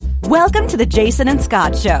Welcome to the Jason and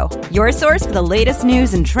Scott Show, your source for the latest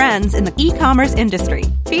news and trends in the e-commerce industry.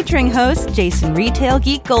 Featuring host Jason Retail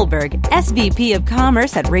Geek Goldberg, SVP of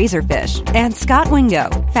Commerce at Razorfish, and Scott Wingo,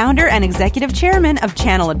 founder and executive chairman of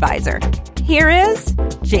Channel Advisor. Here is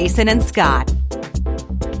Jason and Scott.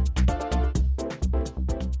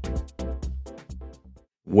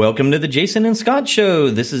 Welcome to the Jason and Scott Show.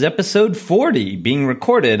 This is episode 40, being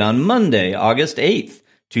recorded on Monday, August 8th.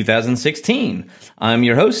 2016. I'm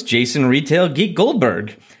your host, Jason Retail Geek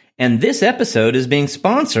Goldberg, and this episode is being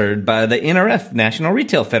sponsored by the NRF, National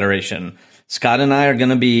Retail Federation. Scott and I are going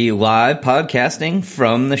to be live podcasting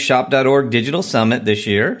from the Shop.org Digital Summit this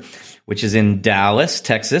year, which is in Dallas,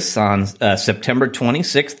 Texas on September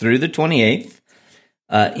 26th through the 28th.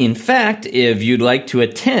 In fact, if you'd like to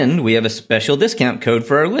attend, we have a special discount code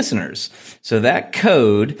for our listeners. So that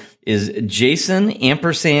code is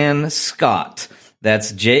Jason_Scott.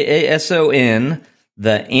 That's JASON,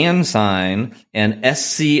 the and sign, and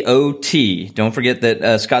SCOT. Don't forget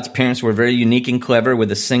that Scott's parents were very unique and clever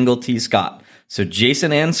with a single T Scott. So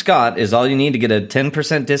Jason and Scott is all you need to get a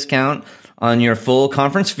 10% discount on your full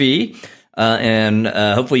conference fee. And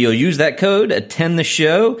hopefully you'll use that code, attend the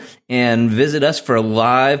show, and visit us for a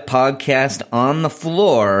live podcast on the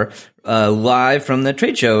floor, live from the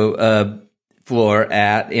trade show floor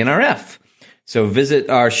at NRF. So visit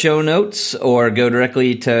our show notes or go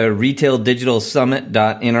directly to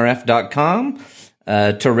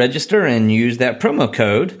retaildigitalsummit.nrf.com to register and use that promo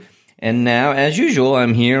code. And now, as usual,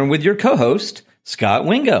 I'm here with your co-host, Scott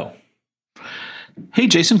Wingo. Hey,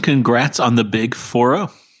 Jason, congrats on the big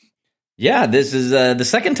 4-0. Yeah, this is the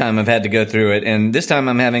second time I've had to go through it, and this time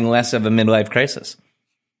I'm having less of a midlife crisis.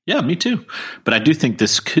 Yeah, me too. But I do think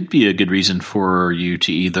this could be a good reason for you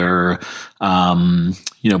to either,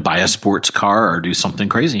 buy a sports car or do something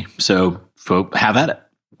crazy. So have at it.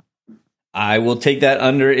 I will take that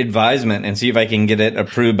under advisement and see if I can get it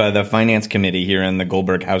approved by the finance committee here in the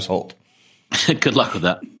Goldberg household. Good luck with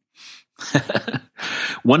that.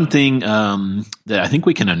 One thing that I think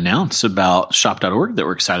we can announce about shop.org that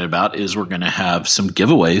we're excited about is we're going to have some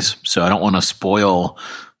giveaways. So I don't want to spoil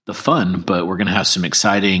the fun, but we're going to have some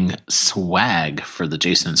exciting swag for the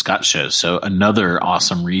Jason and Scott show. So another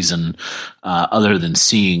awesome reason, other than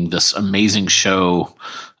seeing this amazing show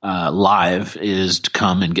live, is to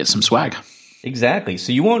come and get some swag. Exactly.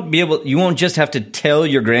 So you won't just have to tell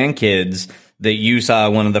your grandkids that you saw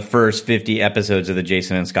one of the first 50 episodes of the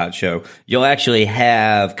Jason and Scott show. You'll actually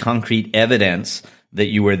have concrete evidence that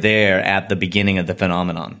you were there at the beginning of the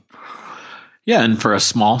phenomenon. Yeah, and for a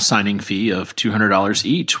small signing fee of $200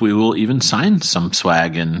 each, we will even sign some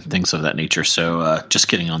swag and things of that nature. So just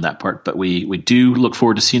kidding on that part. But we do look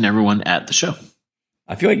forward to seeing everyone at the show.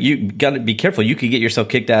 I feel like you got to be careful. You could get yourself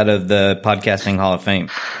kicked out of the Podcasting Hall of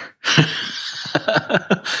Fame.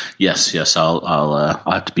 Yes. I'll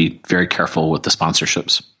have to be very careful with the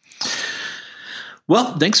sponsorships.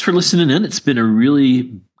 Well, thanks for listening in. It's been a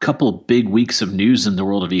really couple of big weeks of news in the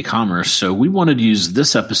world of e-commerce. So we wanted to use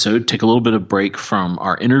this episode, take a little bit of break from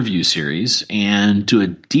our interview series, and do a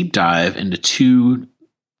deep dive into two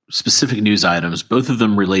specific news items, both of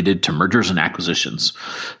them related to mergers and acquisitions.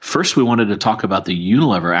 First, we wanted to talk about the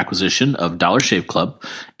Unilever acquisition of Dollar Shave Club,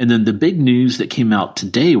 and then the big news that came out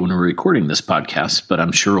today when we're recording this podcast, but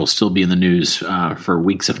I'm sure will still be in the news for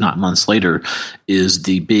weeks, if not months later, is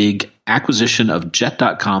the big acquisition of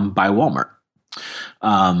Jet.com by Walmart.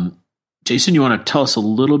 Jason, you want to tell us a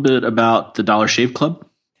little bit about the Dollar Shave Club?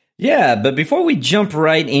 Yeah, but before we jump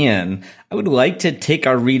right in, I would like to take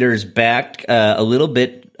our readers back a little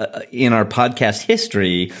bit in our podcast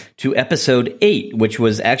history to episode 8, which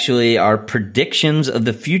was actually our predictions of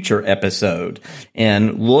the future episode.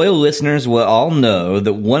 And loyal listeners will all know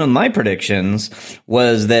that one of my predictions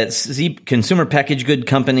was that consumer packaged good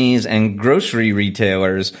companies and grocery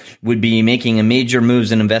retailers would be making a major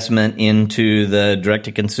moves and investment into the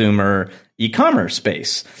direct-to-consumer e-commerce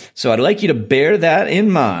space. So I'd like you to bear that in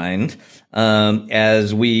mind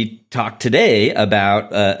as we talk today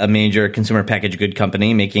about a major consumer packaged good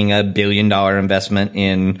company making $1 billion investment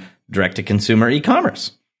in direct-to-consumer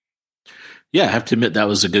e-commerce. Yeah, I have to admit that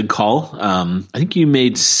was a good call. I think you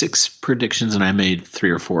made 6 predictions and I made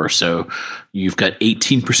 3 or 4. So you've got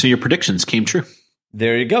 18% of your predictions came true.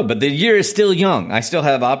 There you go. But the year is still young. I still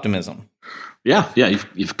have optimism. Yeah, you've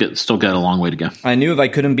still got a long way to go. I knew if I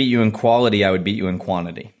couldn't beat you in quality, I would beat you in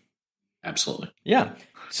quantity. Absolutely. Yeah.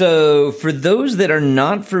 So for those that are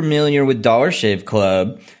not familiar with Dollar Shave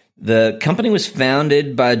Club, the company was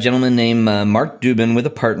founded by a gentleman named Mark Dubin with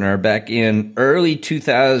a partner back in early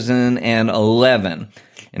 2011.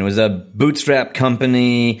 And it was a bootstrap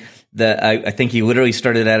company that I think he literally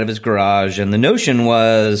started out of his garage, and the notion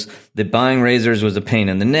was that buying razors was a pain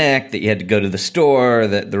in the neck, that you had to go to the store,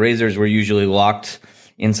 that the razors were usually locked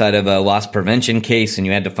inside of a loss prevention case, and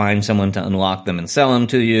you had to find someone to unlock them and sell them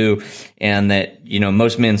to you, and that,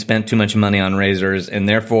 most men spent too much money on razors and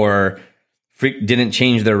therefore didn't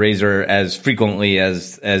change their razor as frequently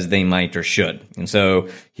as they might or should. And so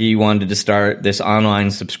he wanted to start this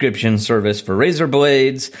online subscription service for razor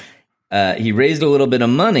blades. He raised a little bit of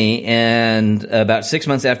money, and about 6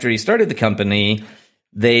 months after he started the company,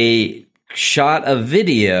 they shot a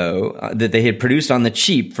video that they had produced on the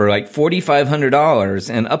cheap for like $4,500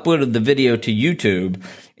 and uploaded the video to YouTube.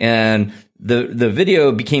 And the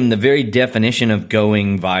video became the very definition of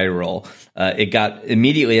going viral. It got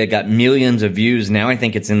millions of views. Now I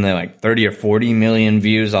think it's in the like 30 or 40 million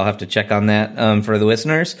views. I'll have to check on that for the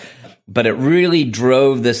listeners. But it really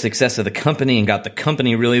drove the success of the company and got the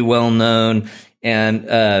company really well known. And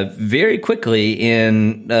very quickly,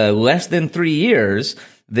 in less than 3 years,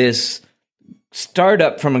 this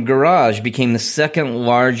startup from a garage became the second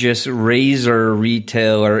largest razor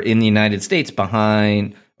retailer in the United States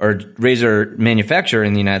or razor manufacturer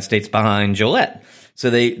in the United States behind Gillette. So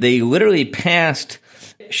they literally passed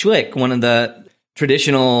Schlick, one of the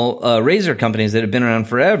traditional razor companies that have been around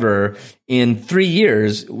forever, in 3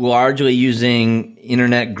 years, largely using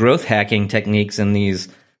internet growth hacking techniques and these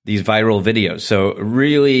viral videos. So a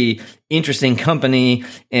really interesting company,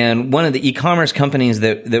 and one of the e-commerce companies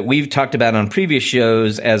that we've talked about on previous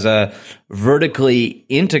shows as a vertically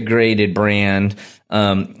integrated brand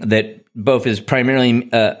that both is primarily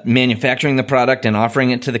manufacturing the product and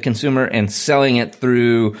offering it to the consumer and selling it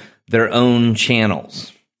through their own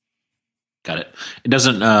channels. Got it. It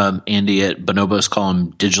doesn't Andy at Bonobos call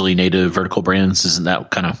them digitally native vertical brands? Isn't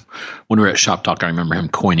that kind of, when we were at Shop Talk, I remember him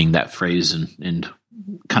coining that phrase and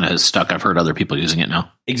kind of has stuck. I've heard other people using it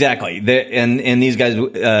now. Exactly. And these guys,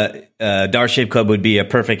 Dollar Shave Club would be a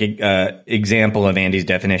perfect example of Andy's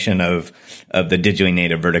definition of the digitally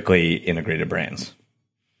native vertically integrated brands.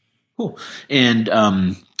 Cool. And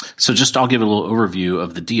so just I'll give a little overview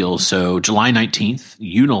of the deal. So July 19th,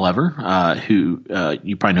 Unilever, who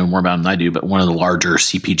you probably know more about than I do, but one of the larger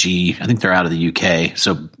CPG, I think they're out of the UK,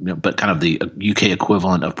 but kind of the UK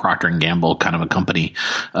equivalent of Procter & Gamble kind of a company,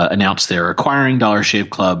 announced they're acquiring Dollar Shave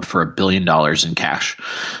Club for $1 billion in cash.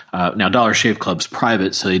 Now, Dollar Shave Club's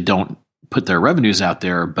private, so they don't put their revenues out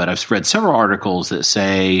there, but I've read several articles that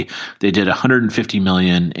say they did $150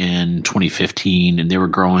 million in 2015, and they were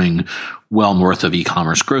growing well north of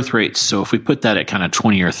e-commerce growth rates. So if we put that at kind of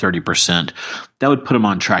 20 or 30%, that would put them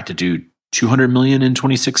on track to do $200 million in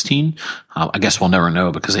 2016. I guess we'll never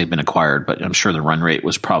know because they've been acquired, but I'm sure the run rate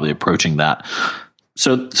was probably approaching that.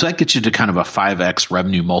 So that gets you to kind of a 5x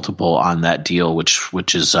revenue multiple on that deal, which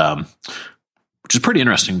is pretty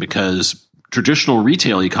interesting because traditional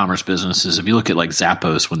retail e-commerce businesses, if you look at like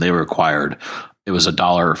Zappos when they were acquired, it was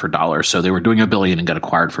 $1 for $1. So they were doing $1 billion and got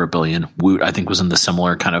acquired for $1 billion. Woot, I think, was in the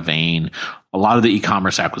similar kind of vein. A lot of the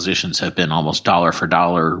e-commerce acquisitions have been almost $1 for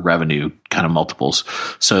 $1 revenue kind of multiples.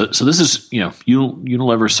 So this is,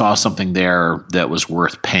 Unilever saw something there that was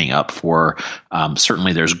worth paying up for.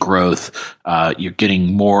 Certainly there's growth. You're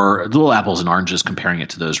getting more little apples and oranges comparing it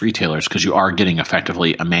to those retailers because you are getting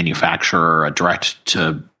effectively a manufacturer, a direct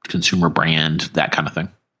to consumer brand, that kind of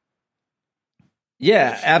thing.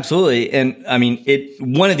 Yeah, absolutely. And I mean,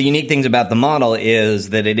 one of the unique things about the model is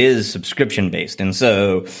that it is subscription based. And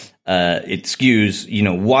so it skews,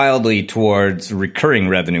 wildly towards recurring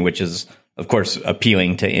revenue, which is, of course,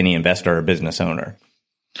 appealing to any investor or business owner.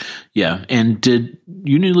 Yeah. And did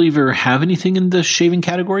Unilever have anything in the shaving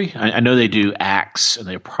category? I know they do Axe and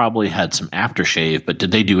they probably had some aftershave, but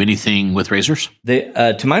did they do anything with razors?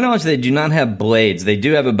 To my knowledge, they do not have blades. They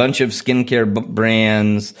do have a bunch of skincare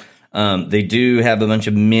brands. They do have a bunch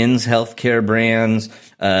of men's healthcare brands.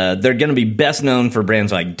 They're going to be best known for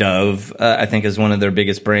brands like Dove, I think is one of their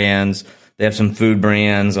biggest brands. They have some food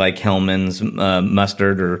brands like Hellmann's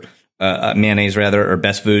mustard or mayonnaise rather, or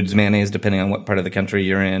Best Foods mayonnaise, depending on what part of the country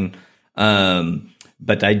you're in.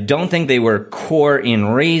 But I don't think they were core in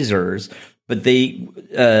razors, but they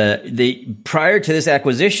prior to this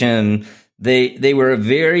acquisition, they were in a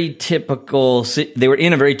very typical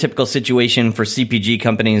situation for CPG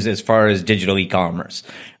companies as far as digital e-commerce.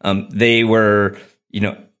 They were,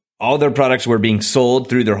 all their products were being sold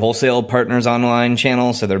through their wholesale partners' online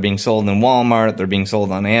channels. So they're being sold in Walmart, they're being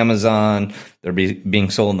sold on Amazon, they're being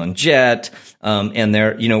sold on Jet, and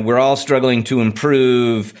we're all struggling to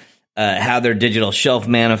improve how their digital shelf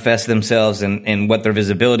manifests themselves and what their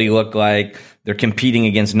visibility looked like. they're competing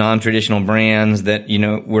against non-traditional brands that,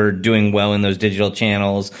 were doing well in those digital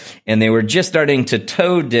channels. And they were just starting to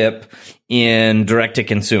toe dip in direct to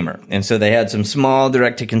consumer. And so they had some small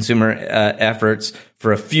direct to consumer efforts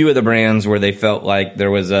for a few of the brands where they felt like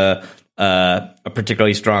there was a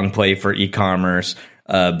particularly strong play for e-commerce.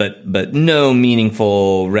 But no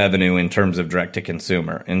meaningful revenue in terms of direct to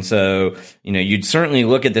consumer. And so, you'd certainly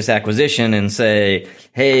look at this acquisition and say,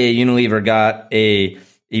 hey, Unilever got a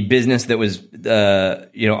business that was,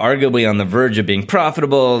 arguably on the verge of being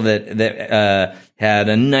profitable, that had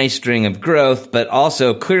a nice string of growth, but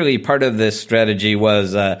also clearly part of this strategy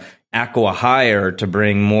was acqui-hire to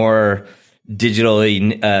bring more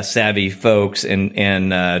digitally savvy folks and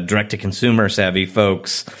direct to consumer savvy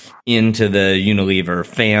folks into the Unilever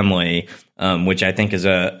family, which I think is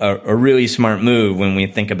a really smart move when we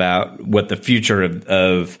think about what the future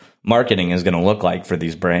of marketing is going to look like for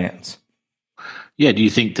these brands. Yeah. Do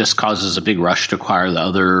you think this causes a big rush to acquire the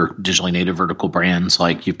other digitally native vertical brands?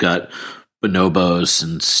 Like you've got Bonobos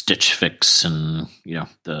and Stitch Fix and,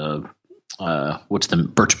 the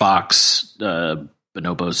Birchbox,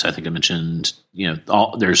 Bonobos, I think I mentioned,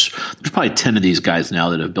 there's probably 10 of these guys now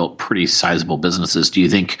that have built pretty sizable businesses. Do you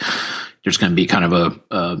think there's going to be kind of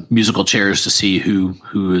a musical chairs to see who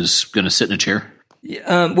is going to sit in a chair?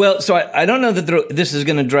 Well, so I don't know that this is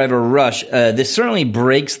going to drive a rush. This certainly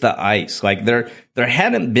breaks the ice. Like there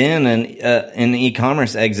hadn't been an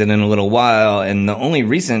e-commerce exit in a little while, and the only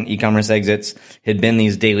recent e-commerce exits had been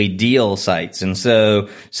these daily deal sites. And so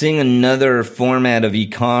seeing another format of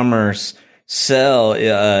e-commerce sell,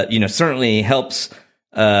 certainly helps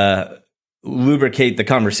lubricate the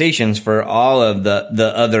conversations for all of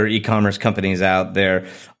the other e-commerce companies out there.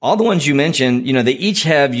 All the ones you mentioned, they each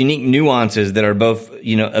have unique nuances that are both,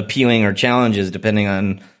 appealing or challenges depending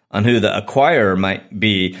on who the acquirer might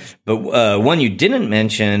be. But one you didn't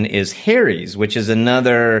mention is Harry's, which is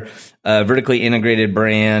another vertically integrated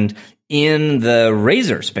brand in the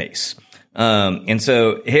razor space. And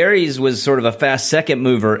so Harry's was sort of a fast second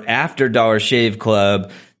mover after Dollar Shave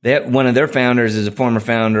Club. One of their founders is a former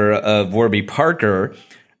founder of Warby Parker.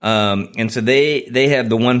 And so they have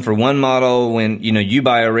the 1-for-1 model. When, you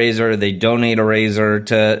buy a razor, they donate a razor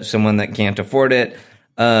to someone that can't afford it.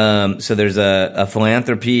 So there's a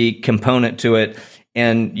philanthropy component to it.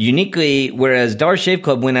 And uniquely, whereas Dollar Shave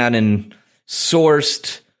Club went out and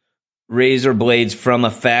sourced razor blades from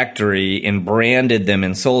a factory and branded them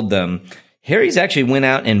and sold them, Harry's actually went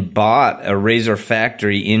out and bought a razor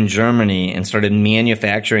factory in Germany and started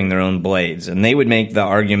manufacturing their own blades. And they would make the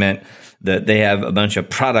argument that they have a bunch of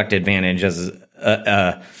product advantage as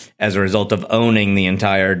a result of owning the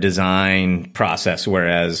entire design process,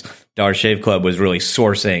 whereas Dollar Shave Club was really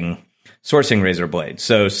sourcing razor blades.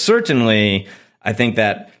 So certainly, I think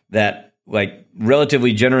that like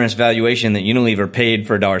relatively generous valuation that Unilever paid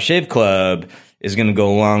for Dollar Shave Club is going to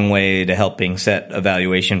go a long way to helping set a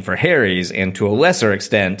valuation for Harry's. And to a lesser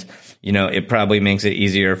extent, it probably makes it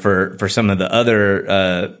easier for some of the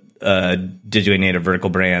other digitally native vertical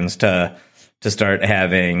brands to start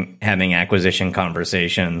having acquisition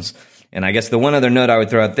conversations. And I guess the one other note I would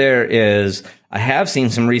throw out there is I have seen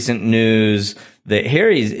some recent news that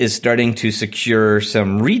Harry's is starting to secure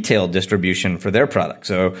some retail distribution for their products.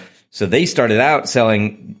 So they started out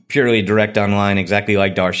selling purely direct online, exactly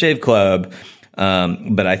like Dollar Shave Club.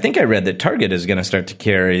 But I think I read that Target is going to start to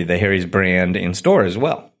carry the Harry's brand in store as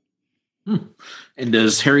well. And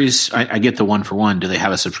does Harry's, I get the 1-for-1, do they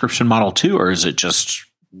have a subscription model too, or is it just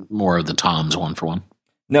more of the Tom's 1-for-1?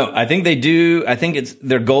 No, I think they do. I think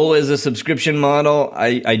their goal is a subscription model.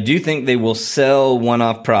 I do think they will sell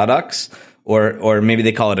one-off products, or maybe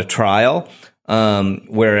they call it a trial.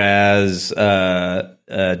 Whereas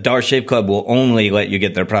Dollar Shave Club will only let you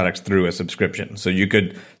get their products through a subscription. So you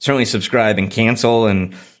could certainly subscribe and cancel,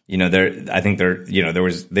 and they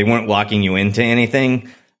weren't locking you into anything.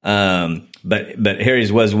 But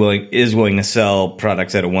Harry's is willing to sell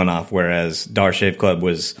products at a one-off, whereas Dollar Shave Club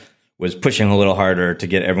was pushing a little harder to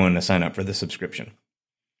get everyone to sign up for the subscription.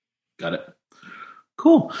 Got it.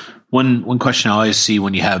 Cool. One question I always see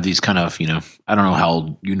when you have these kind of, I don't know how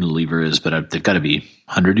old Unilever is, but they've got to be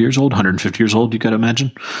 100 years old, 150 years old, you got to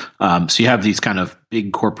imagine. So you have these kind of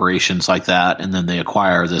big corporations like that, and then they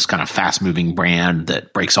acquire this kind of fast-moving brand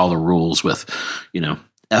that breaks all the rules with,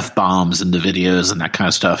 F-bombs in the videos and that kind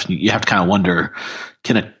of stuff. You have to kind of wonder,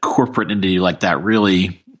 can a corporate entity like that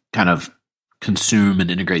really kind of consume and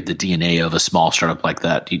integrate the DNA of a small startup like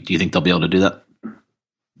that? Do you think they'll be able to do that?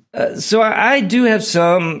 So I do have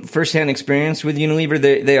some firsthand experience with Unilever.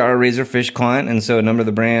 They are a Razorfish client, and so a number of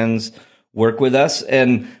the brands work with us.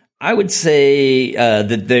 And I would say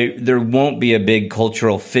that there won't be a big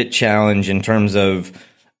cultural fit challenge in terms of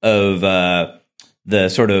the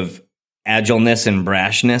sort of agileness and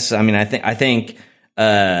brashness. I mean, I think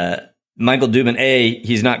Michael Dubin,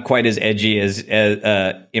 he's not quite as edgy as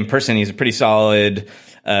in person. He's a pretty solid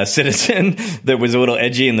citizen that was a little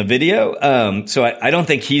edgy in the video. So I don't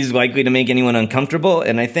think he's likely to make anyone uncomfortable.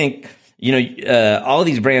 And I think, all of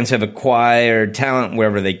these brands have acquired talent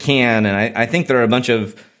wherever they can. And I think there are a bunch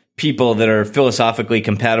of people that are philosophically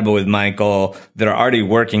compatible with Michael that are already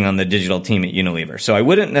working on the digital team at Unilever. So I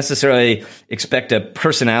wouldn't necessarily expect a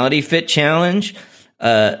personality fit challenge.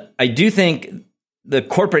 I do think the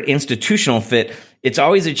corporate institutional fit, it's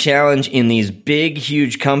always a challenge in these big,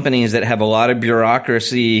 huge companies that have a lot of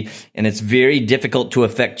bureaucracy, and it's very difficult to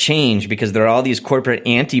affect change because there are all these corporate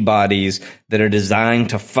antibodies that are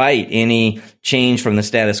designed to fight any change from the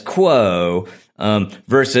status quo,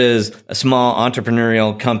 versus a small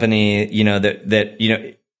entrepreneurial company,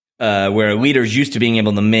 where leaders used to being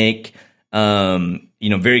able to make,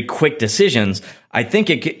 very quick decisions. I think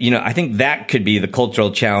I think that could be the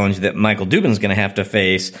cultural challenge that Michael Dubin's going to have to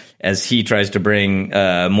face as he tries to bring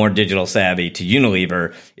more digital savvy to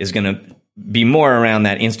Unilever, is going to be more around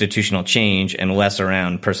that institutional change and less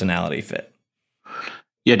around personality fit.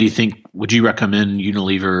 Yeah. Would you recommend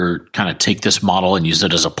Unilever kind of take this model and use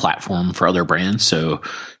it as a platform for other brands? So,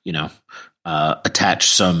 attach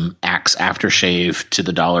some Axe aftershave to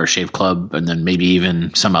the Dollar Shave Club, and then maybe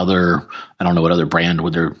even some other, I don't know what other brand,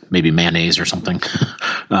 whether maybe mayonnaise or something.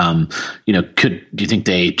 Do you think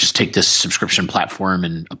they just take this subscription platform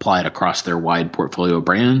and apply it across their wide portfolio of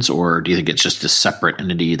brands? Or do you think it's just a separate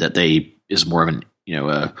entity that is more of an,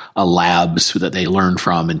 a lab so that they learn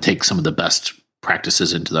from and take some of the best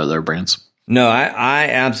practices into the other brands? No, I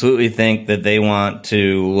absolutely think that they want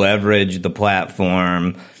to leverage the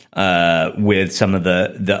platform with some of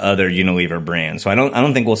the other Unilever brands. So I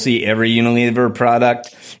don't think we'll see every Unilever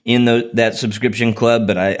product in that subscription club,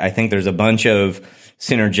 but I think there's a bunch of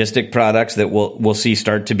synergistic products that we'll see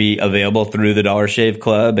start to be available through the Dollar Shave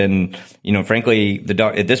Club. And frankly,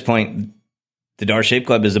 at this point, the Dollar Shave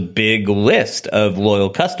Club is a big list of loyal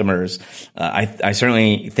customers. I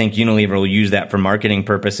certainly think Unilever will use that for marketing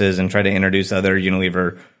purposes and try to introduce other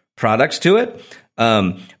Unilever products to it.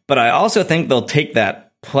 But I also think they'll take that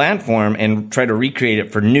platform and try to recreate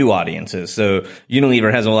it for new audiences. So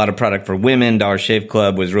Unilever has a lot of product for women. Dollar Shave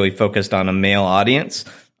Club was really focused on a male audience.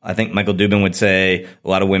 I think Michael Dubin would say a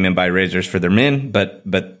lot of women buy razors for their men, but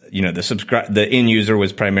the end user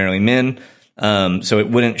was primarily men. So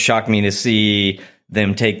it wouldn't shock me to see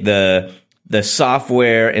them take the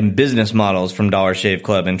software and business models from Dollar Shave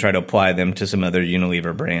Club and try to apply them to some other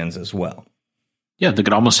Unilever brands as well. Yeah, they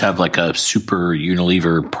could almost have like a super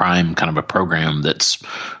Unilever Prime kind of a program that's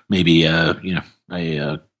maybe a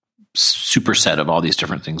superset of all these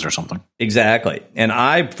different things or something. Exactly. And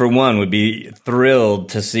I, for one, would be thrilled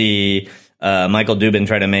to see Michael Dubin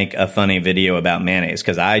try to make a funny video about mayonnaise,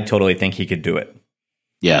 because I totally think he could do it.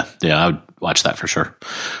 Yeah, I would watch that for sure.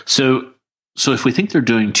 So if we think they're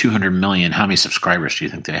doing 200 million, how many subscribers do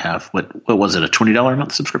you think they have? What was it, a $20 a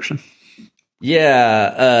month subscription?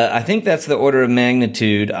 Yeah, I think that's the order of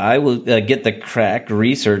magnitude. I will get the crack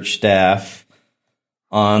research staff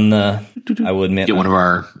on the. I will admit, get one of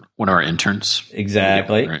our interns.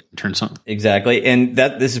 Exactly. Interns on. Exactly, and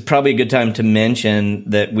this is probably a good time to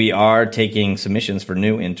mention that we are taking submissions for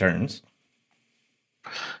new interns.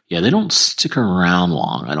 Yeah, they don't stick around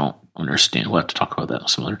long. I don't understand. We'll have to talk about that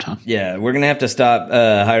some other time. Yeah, we're gonna have to stop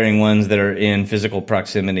hiring ones that are in physical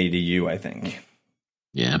proximity to you, I think.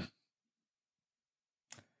 Yeah.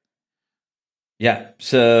 Yeah.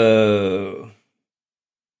 So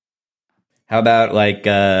how about like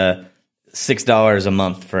 $6 a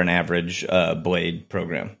month for an average Blade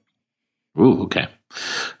program? Ooh, okay.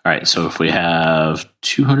 All right. So if we have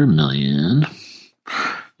 200 million,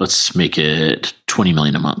 let's make it 20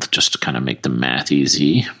 million a month, just to kind of make the math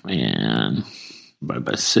easy, and divide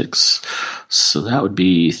by 6. So that would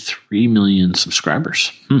be 3 million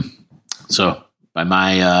subscribers. So by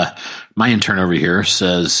my intern over here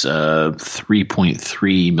says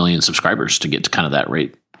 3.3 million subscribers to get to kind of that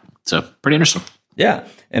rate. So pretty interesting. Yeah.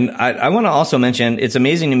 And I want to also mention, it's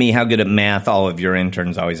amazing to me how good at math all of your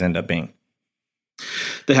interns always end up being.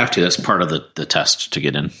 They have to. That's part of the test to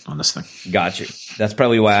get in on this thing. Got you. That's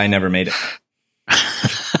probably why I never made it.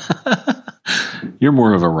 You're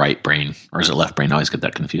more of a right brain, or is it left brain? I always get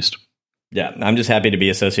that confused. Yeah. I'm just happy to be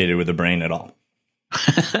associated with the brain at all.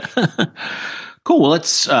 Cool. Well,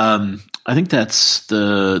 let's. I think that's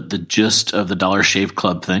the gist of the Dollar Shave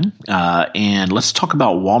Club thing, and let's talk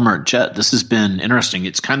about Walmart Jet. This has been interesting.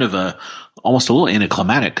 It's kind of a almost a little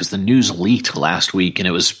anticlimactic because the news leaked last week, and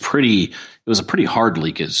it was a pretty hard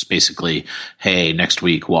leak. It's basically, hey, next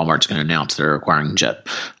week Walmart's going to announce they're acquiring Jet.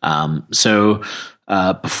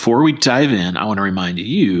 Before we dive in, I want to remind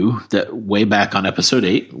you that way back on episode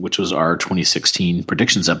 8, which was our 2016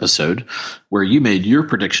 predictions episode, where you made your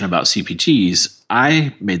prediction about CPGs,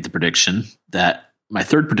 I made the prediction that my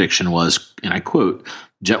third prediction was, and I quote,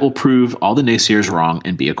 Jet will prove all the naysayers wrong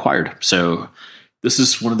and be acquired. So this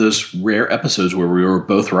is one of those rare episodes where we were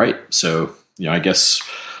both right. So, I guess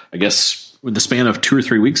with the span of 2 or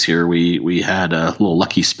 3 weeks here, we had a little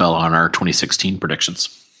lucky spell on our 2016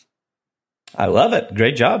 predictions. I love it.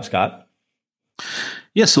 Great job, Scott.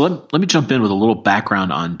 Yeah, so let me jump in with a little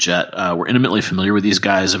background on Jet. We're intimately familiar with these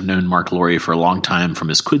guys. I've known Mark Laurie for a long time from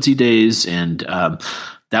his Quidsy days, and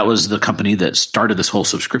that was the company that started this whole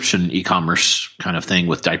subscription e-commerce kind of thing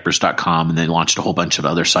with diapers.com, and they launched a whole bunch of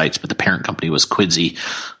other sites, but the parent company was Quidsy.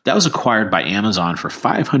 That was acquired by Amazon for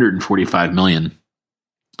 $545 million.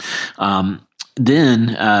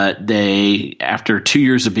 Then they, after 2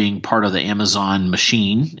 years of being part of the Amazon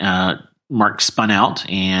machine, Mark spun out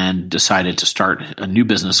and decided to start a new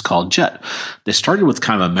business called Jet. They started with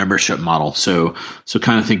kind of a membership model. So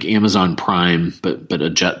kind of think Amazon Prime, but a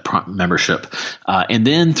Jet membership. And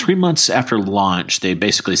then 3 months after launch, they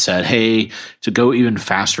basically said, hey, to go even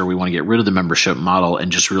faster, we want to get rid of the membership model and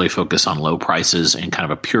just really focus on low prices and kind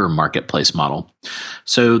of a pure marketplace model.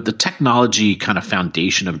 So the technology kind of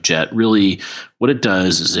foundation of Jet, really what it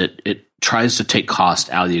does is it tries to take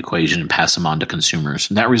cost out of the equation and pass them on to consumers.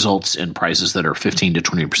 And that results in prices that are 15 to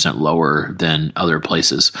 20% lower than other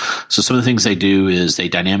places. So some of the things they do is they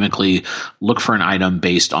dynamically look for an item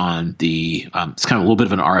based on the, it's kind of a little bit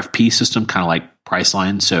of an RFP system, kind of like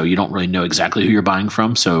Priceline. So you don't really know exactly who you're buying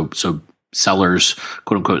from. So sellers,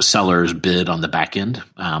 quote unquote, sellers bid on the back end.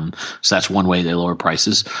 So that's one way they lower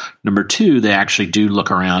prices. Number two, they actually do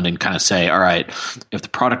look around and kind of say, all right, if the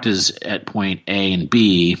product is at point A and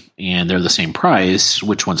B and they're the same price,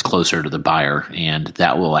 which one's closer to the buyer? And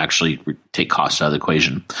that will actually take cost out of the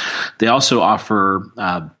equation. They also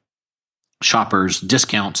offer shoppers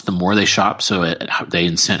discounts the more they shop. So they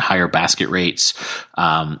incent higher basket rates.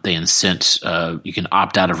 They incent, you can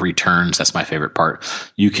opt out of returns. That's my favorite part.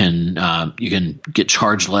 You can get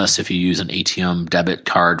charged less if you use an ATM debit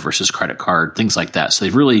card versus credit card, things like that. So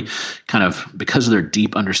they've really kind of, because of their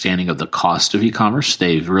deep understanding of the cost of e-commerce,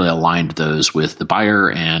 they've really aligned those with the buyer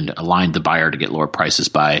and aligned the buyer to get lower prices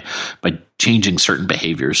by changing certain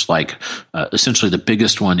behaviors. Like essentially the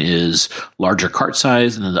biggest one is larger cart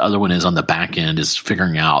size, and then the other one is on the back end is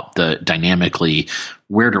figuring out the dynamically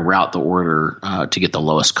where to route the order to get the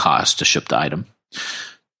lowest cost to ship the item.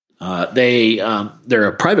 They're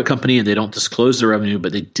a private company and they don't disclose the revenue,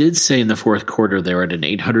 but they did say in the fourth quarter they were at an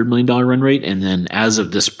 $800 million run rate. And then as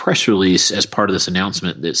of this press release, as part of this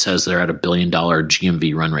announcement, it says they're at $1 billion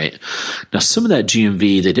GMV run rate. Now, some of that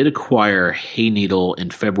GMV, they did acquire Hayneedle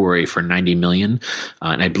in February for $90 million.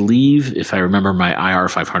 And I believe, if I remember my IR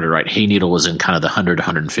 500 right, Hayneedle was in kind of the 100 to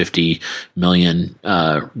 150 million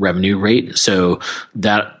revenue rate. So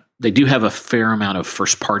that they do have a fair amount of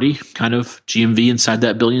first party kind of GMV inside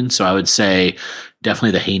that billion. So I would say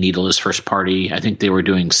definitely the Hayneedle is first party. I think they were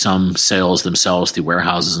doing some sales themselves through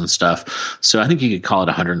warehouses and stuff. So I think you could call it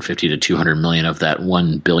 150 to 200 million of that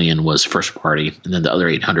 1 billion was first party. And then the other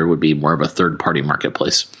 800 would be more of a third party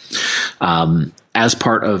marketplace. As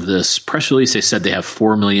part of this press release, they said they have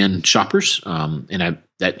 4 million shoppers.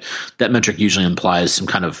 That metric usually implies some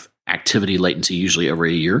kind of activity latency, usually over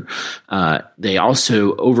a year. They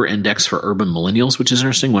also over-index for urban millennials, which is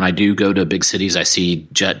interesting. When I do go to big cities, I see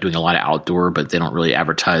Jet doing a lot of outdoor, but they don't really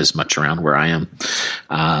advertise much around where I am.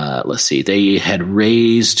 Let's see. They had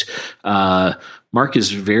raised Mark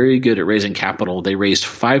is very good at raising capital. They raised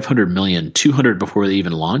 $500 million, 200 before they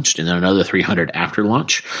even launched, and then another 300 after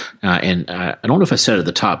launch. And I don't know if I said it at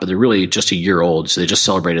the top, but they're really just a year old. So they just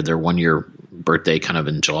celebrated their 1 year birthday kind of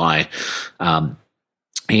in July.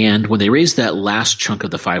 And when they raised that last chunk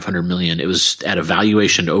of the $500 million, it was at a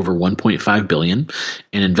valuation over $1.5 billion,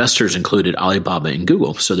 and investors included Alibaba and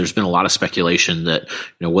Google. So there's been a lot of speculation that,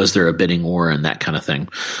 was there a bidding war and that kind of thing.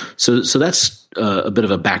 So that's a bit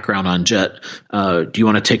of a background on Jet. Do you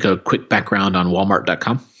want to take a quick background on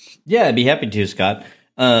Walmart.com? Yeah, I'd be happy to, Scott.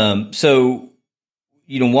 Walmart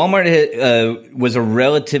was a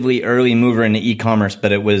relatively early mover into e-commerce,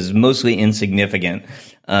 but it was mostly insignificant.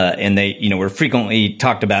 And they, were frequently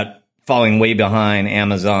talked about falling way behind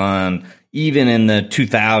Amazon, even in the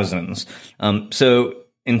 2000s. So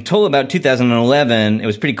until about 2011, it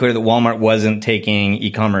was pretty clear that Walmart wasn't taking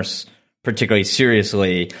e-commerce particularly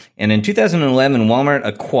seriously. And in 2011, Walmart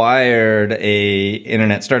acquired a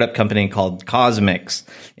internet startup company called Cosmix,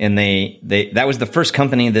 and that was the first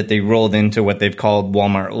company that they rolled into what they've called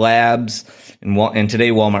Walmart Labs. And today,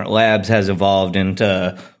 Walmart Labs has evolved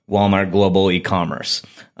into Walmart Global E-commerce.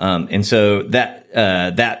 And so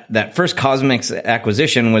that first Cosmix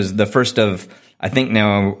acquisition was the first of, I think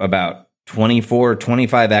now about 24,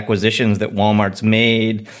 25 acquisitions that Walmart's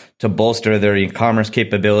made to bolster their e-commerce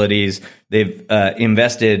capabilities. They've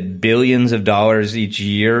invested billions of dollars each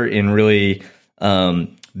year in really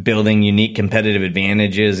building unique competitive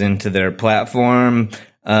advantages into their platform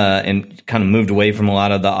and kind of moved away from a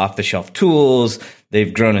lot of the off-the-shelf tools.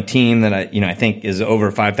 They've grown a team that I think is over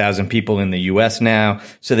 5,000 people in the U.S. now.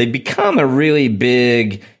 So they've become a really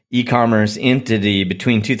big e-commerce entity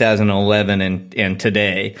between 2011 and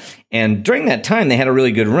today. And during that time, they had a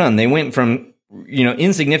really good run. They went from,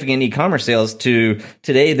 insignificant e-commerce sales to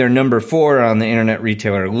today they're number 4 on the internet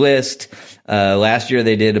retailer list. Last year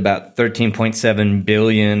they did about $13.7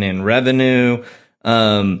 billion in revenue.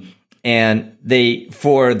 And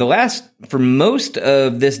for most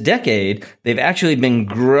of this decade, they've actually been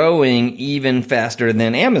growing even faster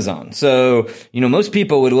than Amazon. So, most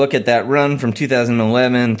people would look at that run from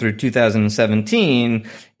 2011 through 2017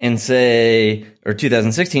 and say, or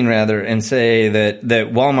 2016 rather, and say that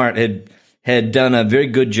Walmart had done a very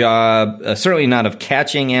good job, certainly not of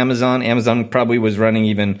catching Amazon. Amazon probably was running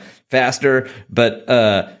even faster,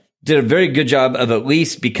 but, did a very good job of at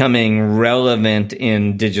least becoming relevant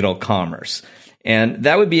in digital commerce. And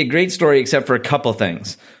that would be a great story except for a couple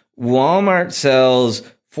things. Walmart sells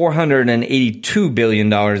 $482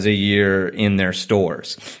 billion a year in their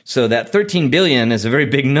stores. So that $13 billion is a very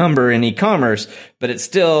big number in e-commerce, but it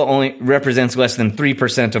still only represents less than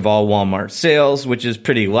 3% of all Walmart sales, which is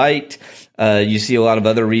pretty light. You see a lot of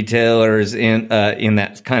other retailers in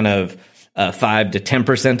that kind of 5 to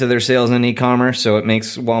 10% of their sales in e-commerce. So it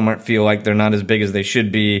makes Walmart feel like they're not as big as they should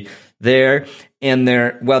be there. And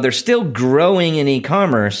while they're still growing in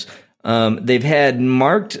e-commerce, they've had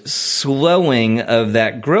marked slowing of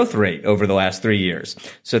that growth rate over the last 3 years.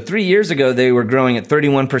 So 3 years ago, they were growing at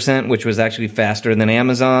 31%, which was actually faster than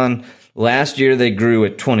Amazon. Last year, they grew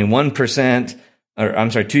at 21%.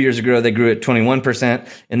 2 years ago, they grew at 21%.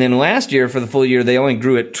 And then last year, for the full year, they only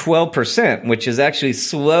grew at 12%, which is actually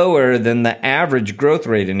slower than the average growth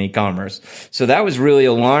rate in e-commerce. So that was really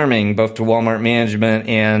alarming, both to Walmart management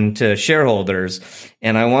and to shareholders.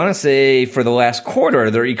 And I want to say for the last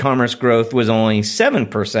quarter, their e-commerce growth was only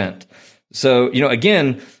 7%. So,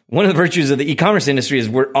 again, one of the virtues of the e-commerce industry is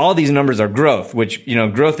where all these numbers are growth, which,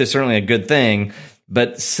 growth is certainly a good thing.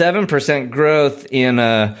 But 7% growth in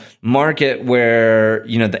a market where,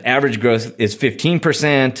 the average growth is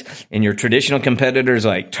 15% and your traditional competitors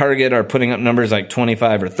like Target are putting up numbers like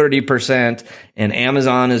 25 or 30% and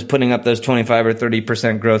Amazon is putting up those 25 or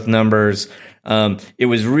 30% growth numbers. It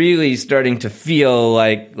was really starting to feel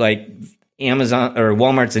like Amazon or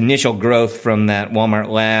Walmart's initial growth from that Walmart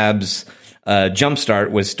Labs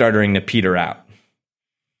jumpstart was starting to peter out.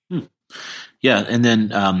 Yeah, and then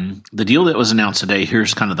the deal that was announced today,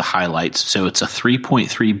 here's kind of the highlights. So it's a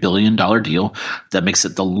 $3.3 billion deal that makes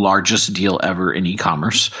it the largest deal ever in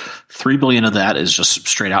e-commerce. $3 billion of that is just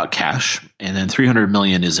straight out cash, and then $300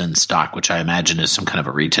 million is in stock, which I imagine is some kind of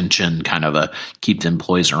a retention, kind of a keep the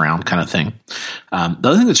employees around kind of thing. The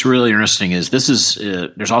other thing that's really interesting is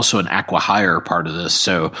there's also an acqui-hire part of this.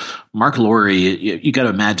 So Mark Lowry, you got to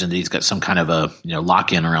imagine that he's got some kind of a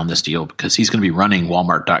lock-in around this deal because he's going to be running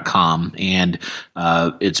Walmart.com, and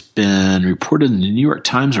it's been reported in the New York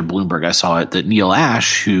Times or Bloomberg, I saw it, that Neil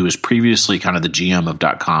Ash, who was previously kind of the GM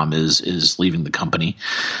of .com, is leaving the company.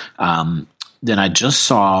 Then I just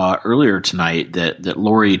saw earlier tonight that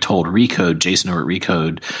Lori told Recode, Jason over at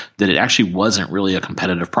Recode, that it actually wasn't really a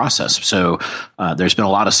competitive process. So there's been a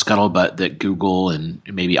lot of scuttlebutt that Google and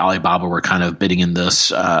maybe Alibaba were kind of bidding in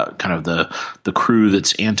this, kind of the crew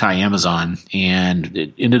that's anti-Amazon. And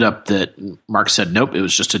it ended up that Mark said, nope, it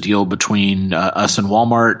was just a deal between us and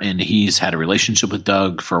Walmart. And he's had a relationship with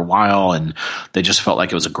Doug for a while. And they just felt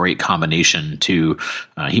like it was a great combination to,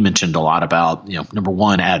 he mentioned a lot about, number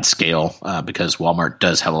one, ad scale, because Walmart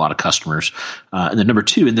does have a lot of customers. And then number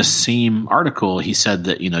two, in this same article, he said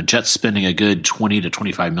that, Jet's spending a good $20 to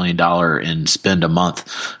 $25 million in spend a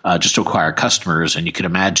month just to acquire customers. And you could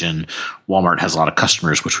imagine Walmart has a lot of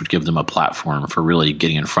customers, which would give them a platform for really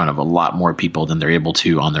getting in front of a lot more people than they're able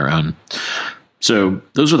to on their own. So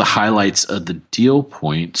those are the highlights of the deal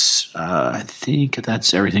points. I think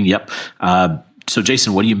that's everything. Yep. So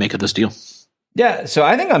Jason, what do you make of this deal? Yeah, so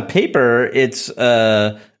I think on paper it's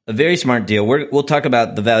a a very smart deal. We'll talk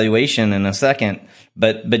about the valuation in a second,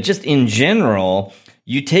 but just in general,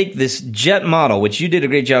 you take this jet model, which you did a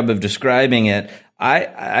great job of describing it.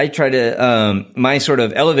 I try to my sort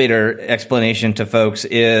of elevator explanation to folks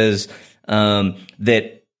is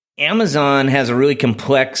that Amazon has a really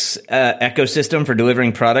complex ecosystem for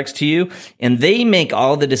delivering products to you, and they make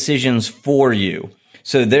all the decisions for you.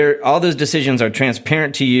 So all those decisions are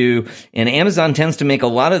transparent to you, and Amazon tends to make a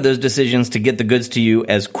lot of those decisions to get the goods to you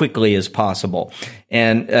as quickly as possible.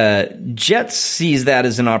 And Jet sees that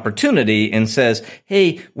as an opportunity and says,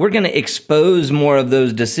 hey, we're going to expose more of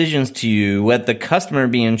those decisions to you, let the customer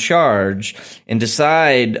be in charge, and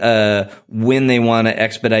decide when they want to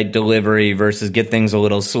expedite delivery versus get things a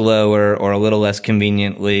little slower or a little less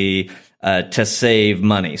conveniently to save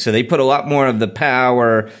money. So they put a lot more of the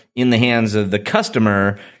power in the hands of the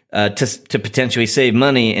customer to potentially save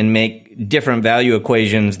money and make different value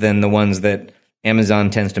equations than the ones that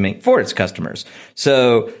Amazon tends to make for its customers.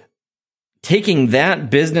 So taking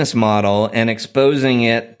that business model and exposing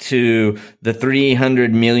it to the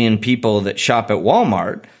 300 million people that shop at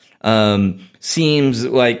Walmart seems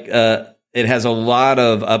like it has a lot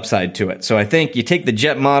of upside to it. So I think you take the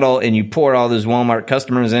Jet model and you pour all those Walmart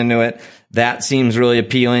customers into it. That seems really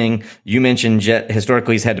appealing. You mentioned Jet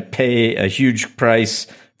historically has had to pay a huge price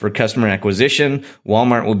for customer acquisition.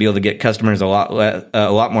 Walmart will be able to get customers a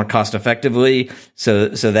lot more cost effectively. So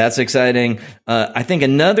that's exciting. I think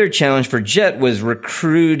another challenge for Jet was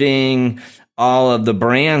recruiting all of the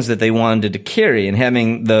brands that they wanted to carry and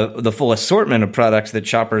having the full assortment of products that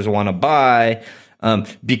shoppers want to buy.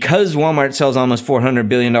 Because Walmart sells almost $400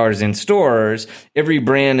 billion in stores, every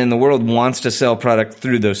brand in the world wants to sell product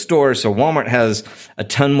through those stores. So Walmart has a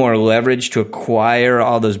ton more leverage to acquire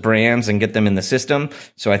all those brands and get them in the system.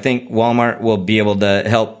 So I think Walmart will be able to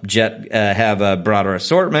help Jet have a broader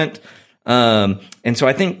assortment. And so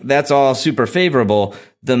I think that's all super favorable.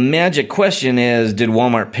 The magic question is, did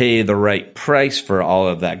Walmart pay the right price for all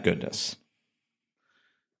of that goodness?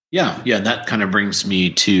 Yeah. That kind of brings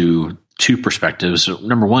me to two perspectives.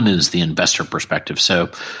 Number one is the investor perspective.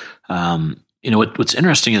 So, what's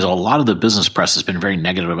interesting is a lot of the business press has been very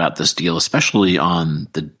negative about this deal, especially on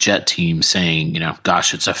the Jet team saying,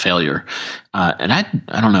 gosh, it's a failure. And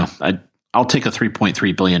I don't know. I'll take a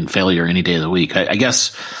 3.3 billion failure any day of the week. I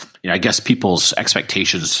guess people's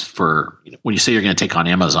expectations for when you say you're going to take on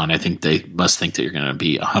Amazon, I think they must think that you're going to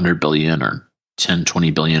be 100 billion or 10,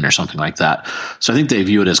 20 billion or something like that. So I think they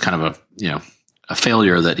view it as kind of a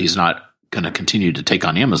failure that he's not going to continue to take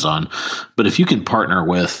on Amazon. But if you can partner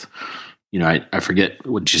with, I forget,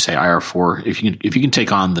 what did you say, IR4? If you can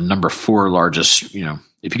take on the number 4 largest, if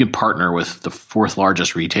you can partner with the 4th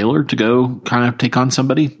largest retailer to go kind of take on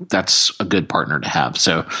somebody, that's a good partner to have.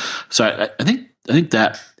 So I think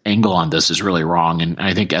that angle on this is really wrong. And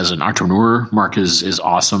I think as an entrepreneur, Mark is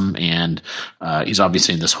awesome. And he's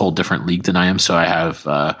obviously in this whole different league than I am. So I have,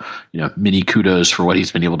 many kudos for what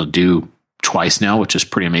he's been able to do twice now, which is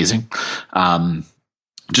pretty amazing.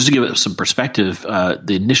 Just to give it some perspective,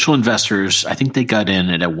 the initial investors, I think they got in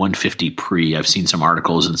at a 150 pre. I've seen some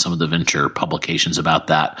articles in some of the venture publications about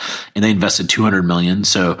that, and they invested 200 million.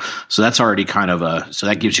 So that's already kind of so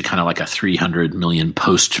that gives you kind of like a 300 million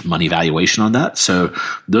post money valuation on that. So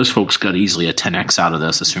those folks got easily a 10x out of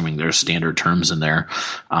this, assuming there's standard terms in there.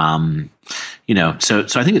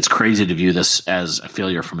 So I think it's crazy to view this as a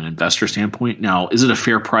failure from an investor standpoint. Now, is it a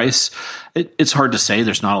fair price? It's hard to say.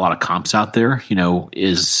 There's not a lot of comps out there. You've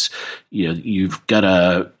got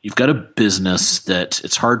a business that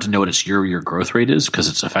it's hard to know what its year-over-year growth rate is because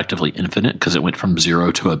it's effectively infinite because it went from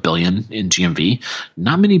 0 to $1 billion in GMV.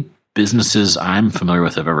 Not many businesses I'm familiar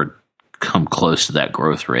with have ever come close to that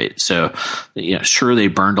growth rate. So, sure, they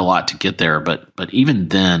burned a lot to get there, but even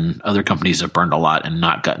then, other companies have burned a lot and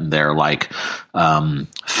not gotten there, like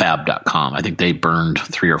Fab.com. I think they burned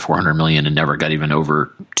 300 or 400 million and never got even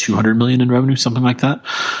over 200 million in revenue, something like that.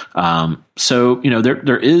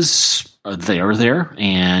 There is there,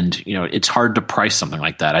 and it's hard to price something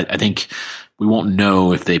like that. I think we won't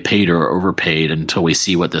know if they paid or overpaid until we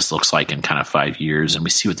see what this looks like in kind of 5 years, and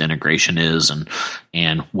we see what the integration is, and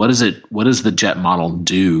what does the Jet model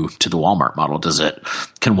do to the Walmart model?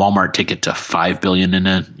 Can Walmart take it to 5 billion in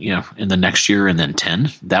the next year and then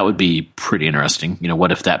 10? That would be pretty interesting.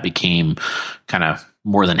 What if that became kind of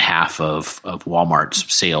more than half of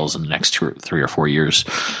Walmart's sales in the next 2 or 3 or 4 years?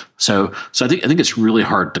 So I think it's really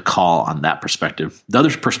hard to call on that perspective. The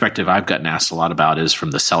other perspective I've gotten asked a lot about is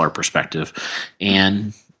from the seller perspective.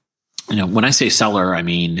 And when I say seller, I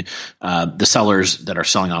mean the sellers that are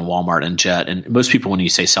selling on Walmart and Jet. And most people, when you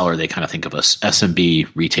say seller, they kind of think of a SMB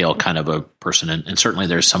retail kind of a person. And certainly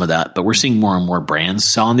there's some of that. But we're seeing more and more brands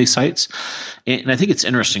sell on these sites. And I think it's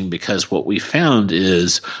interesting because what we found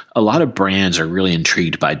is a lot of brands are really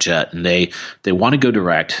intrigued by Jet. And they want to go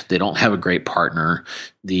direct. They don't have a great partner.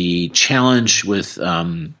 The challenge with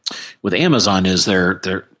Amazon is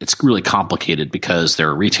it's really complicated because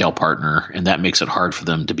they're a retail partner, and that makes it hard for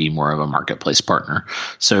them to be more of a marketplace partner.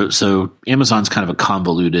 So Amazon's kind of a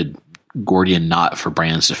convoluted Gordian knot for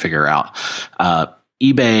brands to figure out.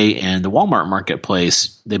 eBay and the Walmart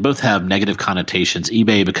marketplace, they both have negative connotations.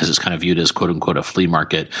 eBay because it's kind of viewed as quote unquote a flea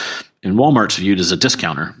market, and Walmart's viewed as a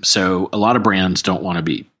discounter. So a lot of brands don't want to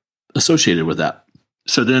be associated with that.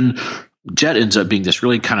 So then Jet ends up being this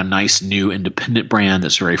really kind of nice new independent brand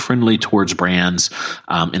that's very friendly towards brands,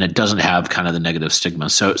 and it doesn't have kind of the negative stigma.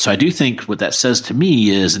 So I do think what that says to me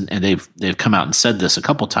is, and they've come out and said this a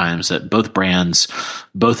couple times, that both brands,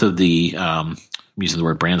 both of the I'm using the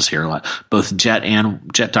word brands here a lot, both Jet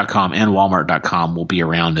and Jet.com and Walmart.com will be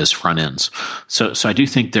around as front ends. So I do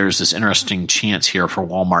think there's this interesting chance here for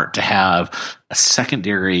Walmart to have a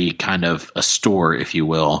secondary kind of a store, if you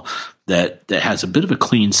will, that has a bit of a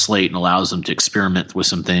clean slate and allows them to experiment with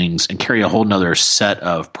some things and carry a whole nother set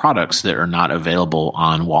of products that are not available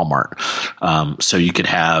on Walmart. So you could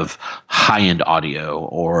have high-end audio,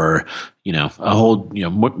 or a whole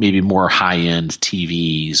maybe more high-end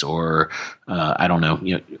TVs, or I don't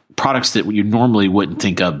know, products that you normally wouldn't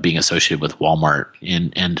think of being associated with Walmart,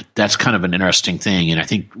 and that's kind of an interesting thing. And I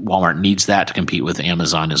think Walmart needs that to compete with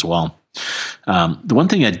Amazon as well. The one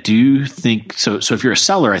thing I do think, so if you're a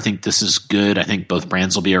seller, I think this is good. I think both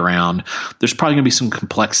brands will be around. There's probably going to be some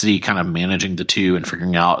complexity kind of managing the two and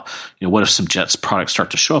figuring out, what if some Jet's products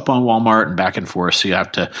start to show up on Walmart and back and forth. So you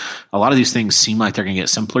have to, a lot of these things seem like they're going to get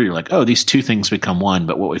simpler. You're like, oh, these two things become one.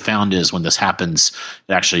 But what we found is when this happens,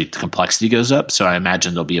 actually the complexity goes up. So I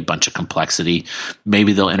imagine there'll be a bunch of complexity.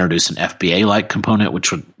 Maybe they'll introduce an FBA-like component,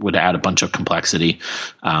 which would add a bunch of complexity.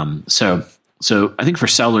 So I think for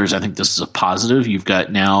sellers, I think this is a positive. You've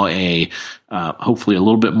got now hopefully a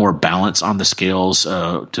little bit more balance on the scales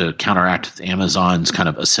to counteract Amazon's kind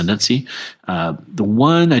of ascendancy. The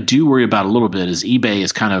one I do worry about a little bit is eBay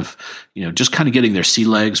is kind of, just kind of getting their sea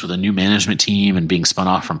legs with a new management team and being spun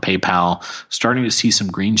off from PayPal, starting to see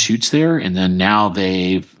some green shoots there. And then now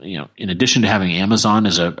they've, in addition to having Amazon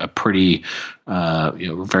as a pretty,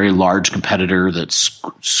 very large competitor that's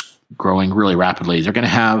growing really rapidly, they're going to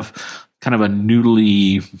have kind of a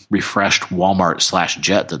newly refreshed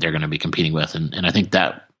Walmart/Jet that they're going to be competing with. And I think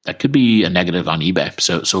that could be a negative on eBay.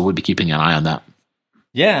 So we'll be keeping an eye on that.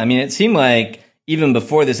 Yeah. I mean, it seemed like even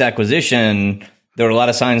before this acquisition, there were a lot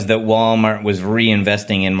of signs that Walmart was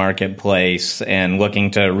reinvesting in marketplace and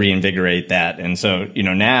looking to reinvigorate that. And so,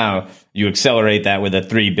 now you accelerate that with a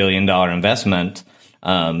 $3 billion investment.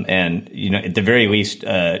 And, at the very least,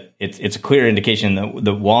 it's a clear indication that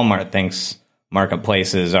Walmart thinks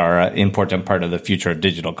marketplaces are an important part of the future of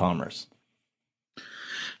digital commerce.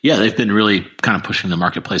 Yeah, they've been really kind of pushing the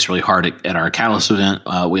marketplace really hard at our Catalyst event.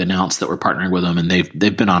 We announced that we're partnering with them, and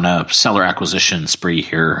they've been on a seller acquisition spree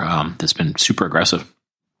here that's been super aggressive.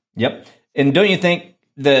 Yep. And don't you think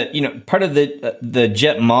that part of the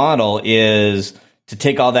Jet model is to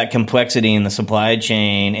take all that complexity in the supply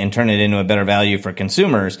chain and turn it into a better value for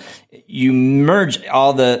consumers? You merge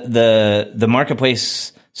all the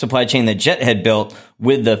marketplace supply chain that Jet had built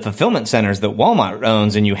with the fulfillment centers that Walmart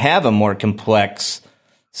owns, and you have a more complex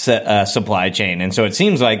supply chain. And so it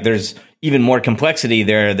seems like there's even more complexity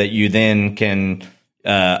there that you then can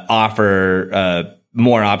offer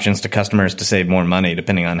more options to customers to save more money,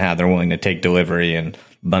 depending on how they're willing to take delivery and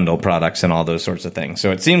bundle products and all those sorts of things.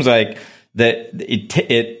 So it seems like that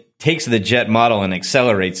it takes the Jet model and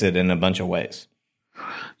accelerates it in a bunch of ways.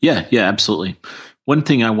 Yeah, absolutely. One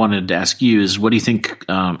thing I wanted to ask you is, what do you think?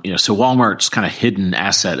 So Walmart's kind of hidden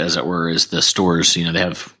asset, as it were, is the stores. They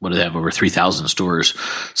have over 3,000 stores.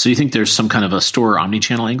 So you think there's some kind of a store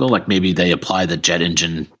omni-channel angle, like maybe they apply the Jet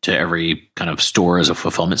engine to every kind of store as a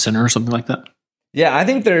fulfillment center or something like that? Yeah, I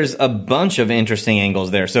think there's a bunch of interesting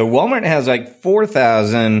angles there. So Walmart has like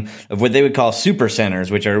 4,000 of what they would call super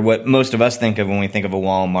centers, which are what most of us think of when we think of a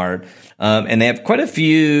Walmart. And they have quite a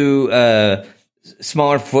few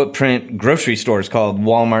smaller footprint grocery stores called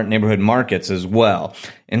Walmart Neighborhood Markets as well.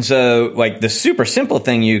 And so like the super simple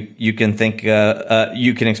thing you can think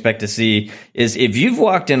you can expect to see is if you've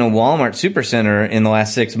walked in a Walmart supercenter in the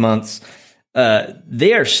last 6 months,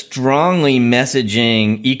 they are strongly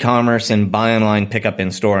messaging e-commerce and buy online, pick up in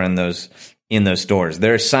store in those in those stores.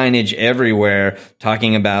 There's signage everywhere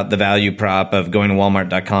talking about the value prop of going to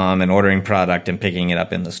Walmart.com and ordering product and picking it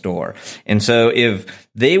up in the store. And so if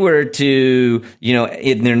they were to,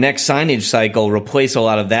 in their next signage cycle, replace a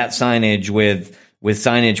lot of that signage with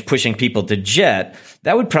signage pushing people to Jet,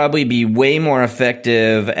 that would probably be way more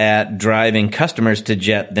effective at driving customers to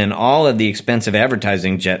Jet than all of the expensive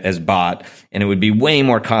advertising Jet has bought. And it would be way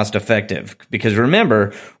more cost effective. Because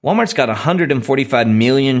remember, Walmart's got 145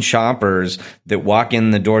 million shoppers that walk in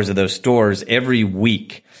the doors of those stores every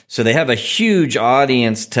week. So they have a huge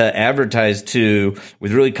audience to advertise to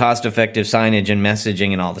with really cost-effective signage and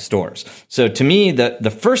messaging in all the stores. So to me,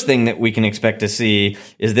 the first thing that we can expect to see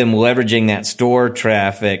is them leveraging that store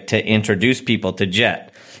traffic to introduce people to Jet.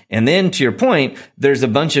 And then to your point, there's a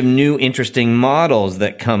bunch of new interesting models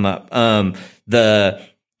that come up. The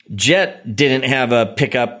Jet didn't have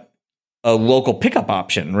a local pickup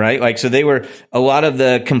option, right? Like, so a lot of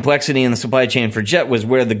the complexity in the supply chain for Jet was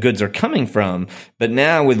where the goods are coming from. But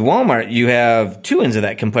now with Walmart, you have two ends of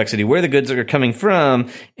that complexity, where the goods are coming from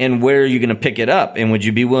and where are you going to pick it up? And would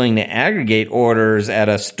you be willing to aggregate orders at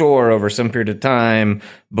a store over some period of time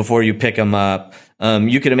before you pick them up?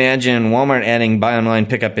 You could imagine Walmart adding buy online,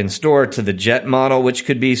 pick up in store to the Jet model, which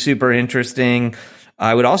could be super interesting.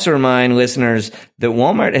 I would also remind listeners that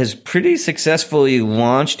Walmart has pretty successfully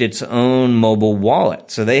launched its own mobile wallet.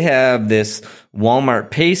 So they have this Walmart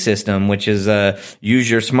Pay system, which is use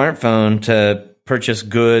your smartphone to purchase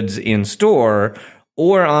goods in store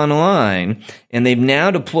or online. And they've now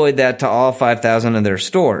deployed that to all 5,000 of their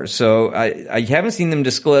stores. So I haven't seen them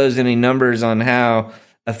disclose any numbers on how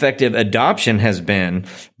effective adoption has been,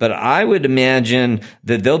 but I would imagine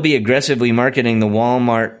that they'll be aggressively marketing the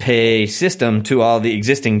Walmart Pay system to all the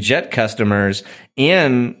existing Jet customers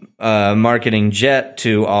and marketing Jet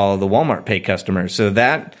to all the Walmart Pay customers. So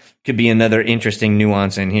that could be another interesting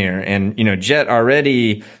nuance in here. And, Jet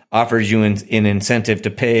already offers you an incentive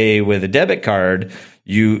to pay with a debit card.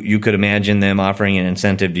 You could imagine them offering an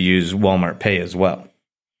incentive to use Walmart Pay as well.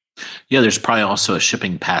 Yeah, there's probably also a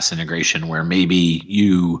shipping pass integration where maybe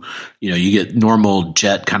you get normal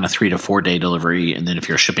Jet kind of 3 to 4 day delivery, and then if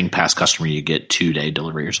you're a shipping pass customer, you get 2-day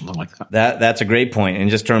delivery or something like that. That's a great point. And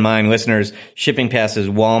just to remind listeners, shipping pass is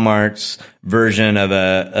Walmart's version of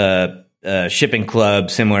a shipping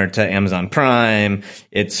club similar to Amazon Prime.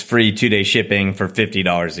 It's free 2-day shipping for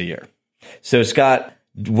 $50 a year. So Scott,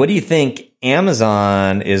 what do you think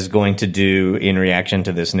Amazon is going to do in reaction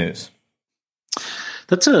to this news?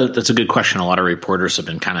 That's a good question. A lot of reporters have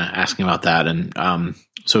been kind of asking about that, and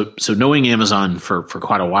so knowing Amazon for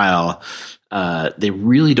quite a while, they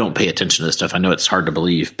really don't pay attention to this stuff. I know it's hard to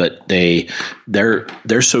believe, but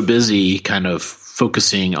they're so busy kind of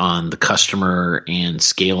focusing on the customer and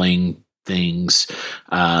scaling things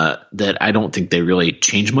that I don't think they really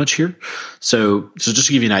change much here. So just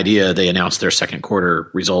to give you an idea, they announced their second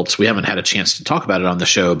quarter results. We haven't had a chance to talk about it on the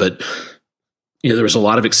show, but there was a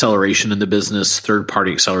lot of acceleration in the business, third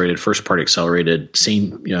party accelerated, first party accelerated,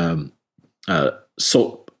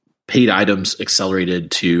 so paid items accelerated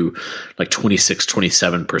to like 26,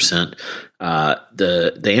 27%.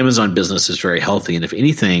 The Amazon business is very healthy. And if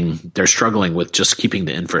anything, they're struggling with just keeping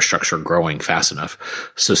the infrastructure growing fast enough.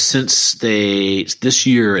 So since this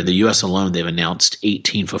year in the US alone, they've announced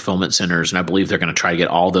 18 fulfillment centers, and I believe they're going to try to get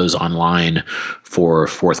all those online for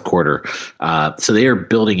fourth quarter. So they are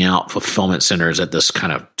building out fulfillment centers at this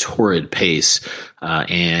kind of torrid pace.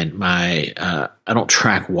 And I don't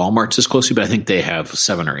track Walmart's as closely, but I think they have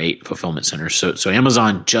 7 or 8 fulfillment centers. So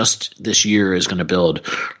Amazon just this year is going to build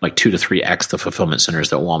like 2 to 3x the fulfillment centers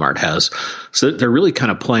that Walmart has. So they're really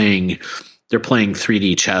kind of playing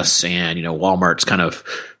 3D chess, and Walmart's kind of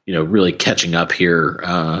really catching up here.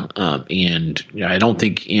 And I don't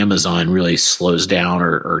think Amazon really slows down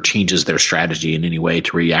or changes their strategy in any way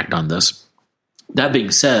to react on this. That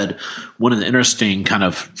being said, one of the interesting kind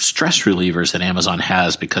of stress relievers that Amazon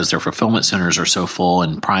has, because their fulfillment centers are so full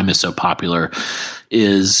and Prime is so popular,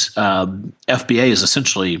 is FBA is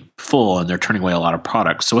essentially full and they're turning away a lot of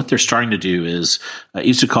products. So what they're starting to do is it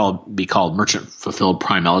used to be called Merchant Fulfilled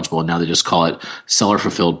Prime Eligible, and now they just call it Seller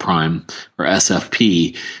Fulfilled Prime, or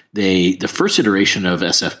SFP. The first iteration of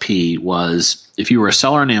SFP was if you were a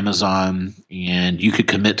seller on Amazon and you could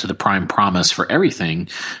commit to the Prime promise for everything,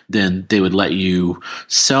 then they would let you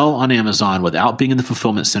sell on Amazon without being in the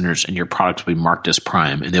fulfillment centers, and your product would be marked as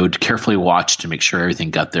Prime, and they would carefully watch to make sure everything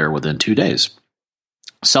got there within 2 days.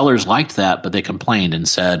 Sellers liked that, but they complained and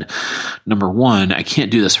said, number one, I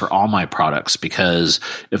can't do this for all my products because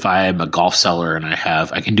if I am a golf seller and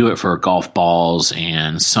I can do it for golf balls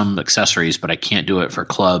and some accessories, but I can't do it for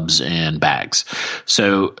clubs and bags.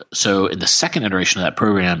 So in the second iteration of that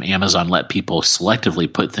program, Amazon let people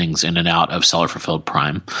selectively put things in and out of Seller Fulfilled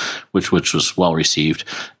Prime, which was well received.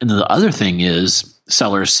 And then the other thing is,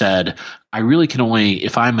 sellers said, I really can only,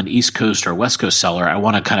 if I'm an East Coast or West Coast seller, I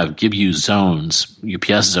want to kind of give you zones,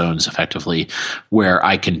 UPS zones effectively, where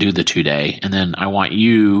I can do the 2-day. And then I want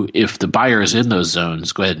you, if the buyer is in those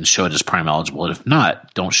zones, go ahead and show it as Prime eligible. And if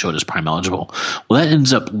not, don't show it as Prime eligible. Well, that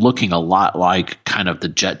ends up looking a lot like kind of the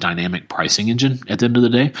Jet dynamic pricing engine at the end of the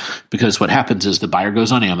day, because what happens is the buyer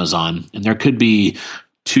goes on Amazon and there could be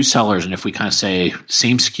two sellers, and if we kind of say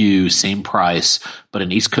same SKU, same price, but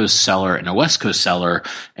an East Coast seller and a West Coast seller,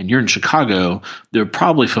 and you're in Chicago, they'll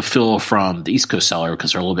probably fulfill from the East Coast seller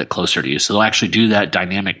because they're a little bit closer to you. So they'll actually do that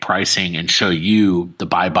dynamic pricing and show you the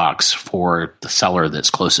buy box for the seller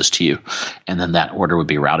that's closest to you. And then that order would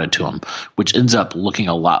be routed to them, which ends up looking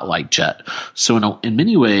a lot like Jet. So in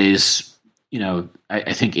many ways,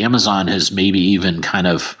 I think Amazon has maybe even kind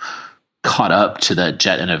of caught up to that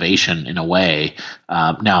Jet innovation in a way.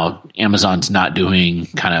 Now, Amazon's not doing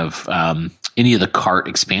kind of any of the cart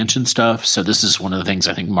expansion stuff. So this is one of the things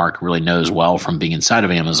I think Mark really knows well from being inside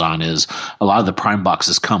of Amazon is a lot of the Prime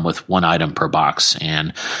boxes come with one item per box.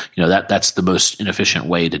 And, that's the most inefficient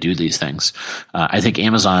way to do these things. I think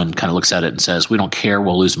Amazon kind of looks at it and says, we don't care.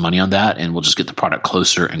 We'll lose money on that. And we'll just get the product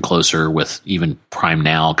closer and closer with even Prime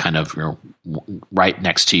Now kind of right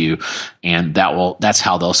next to you. And that's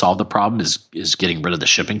how they'll solve the problem is getting rid of the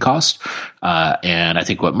shipping cost. And I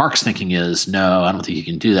think what Mark's thinking is, no, I don't think you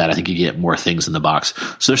can do that. I think you get more things in the box.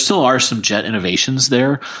 So there still are some Jet innovations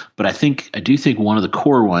there, but I do think one of the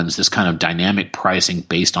core ones, this kind of dynamic pricing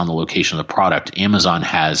based on the location of the product, Amazon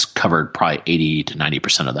has covered probably 80 to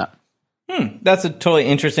 90% of that. That's a totally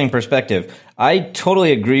interesting perspective. I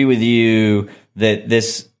totally agree with you that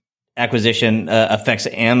this acquisition affects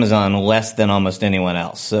Amazon less than almost anyone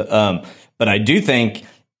else. But I do think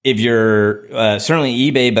if you're certainly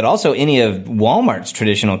eBay, but also any of Walmart's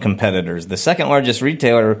traditional competitors, the second largest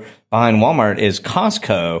retailer behind Walmart is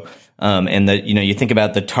Costco. And you think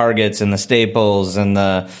about the Targets and the Staples and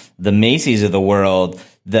the Macy's of the world.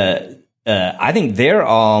 I think they're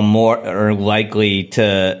all more likely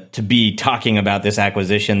to be talking about this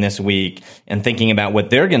acquisition this week and thinking about what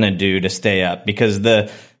they're going to do to stay up, because the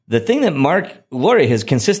thing that Mark Laurie has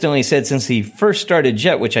consistently said since he first started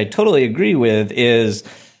Jet, which I totally agree with, is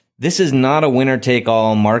this is not a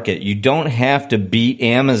winner-take-all market. You don't have to beat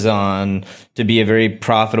Amazon to be a very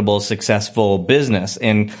profitable, successful business.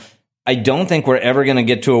 And I don't think we're ever going to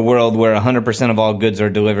get to a world where 100% of all goods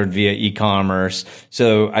are delivered via e-commerce.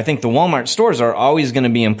 So I think the Walmart stores are always going to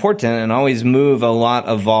be important and always move a lot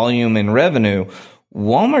of volume and revenue.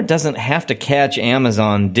 Walmart doesn't have to catch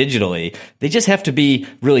Amazon digitally. They just have to be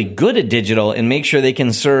really good at digital and make sure they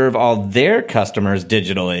can serve all their customers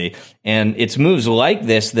digitally. And it's moves like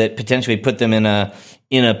this that potentially put them in a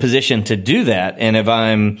position to do that. And if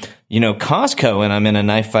I'm, Costco and I'm in a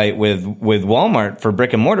knife fight with Walmart for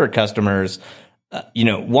brick and mortar customers,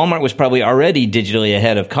 Walmart was probably already digitally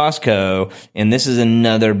ahead of Costco, and this is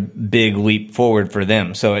another big leap forward for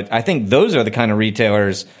them. So I think those are the kind of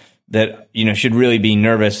retailers that, should really be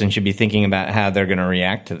nervous and should be thinking about how they're going to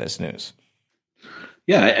react to this news.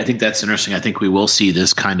 Yeah, I think that's interesting. I think we will see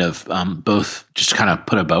this kind of both, just to kind of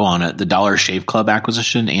put a bow on it, the Dollar Shave Club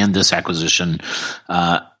acquisition and this acquisition.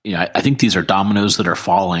 I think these are dominoes that are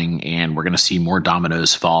falling, and we're going to see more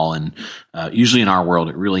dominoes fall. And usually in our world,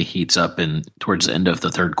 it really heats up towards the end of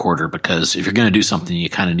the third quarter, because if you're going to do something, you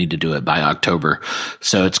kind of need to do it by October.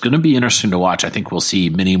 So it's going to be interesting to watch. I think we'll see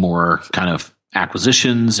many more kind of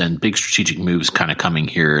acquisitions and big strategic moves kind of coming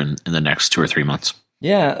here in the next 2 or 3 months.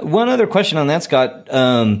 Yeah. One other question on that, Scott.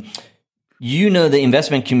 You know the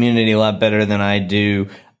investment community a lot better than I do.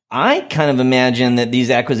 I kind of imagine that these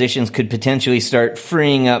acquisitions could potentially start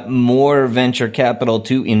freeing up more venture capital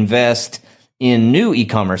to invest in new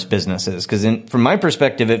e-commerce businesses. Because from my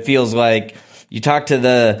perspective, it feels like you talked to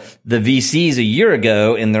the VCs a year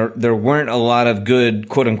ago, and there weren't a lot of good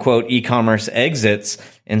quote unquote e-commerce exits.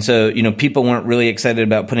 And so, people weren't really excited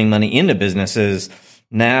about putting money into businesses.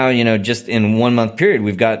 Now, just in 1 month period,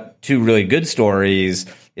 we've got 2 really good stories.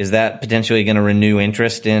 Is that potentially going to renew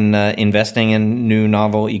interest in investing in new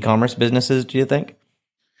novel e-commerce businesses, do you think?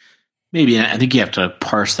 Maybe. I think you have to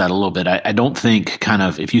parse that a little bit. I don't think kind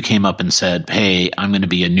of if you came up and said, hey, I'm going to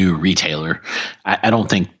be a new retailer, I don't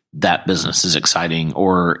think that business is exciting,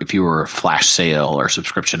 or if you were a flash sale or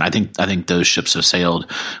subscription, I think those ships have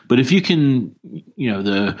sailed. But if you can,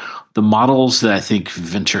 the models that I think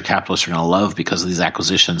venture capitalists are going to love because of these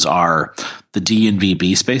acquisitions are the D and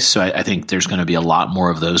VB space. So I think there's going to be a lot more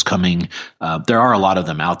of those coming. There are a lot of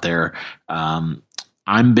them out there.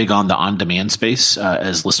 I'm big on the on-demand space,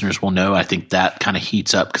 as listeners will know. I think that kind of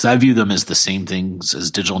heats up because I view them as the same things as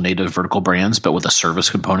digital native vertical brands, but with a service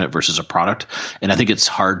component versus a product. And I think it's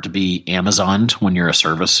hard to be Amazoned when you're a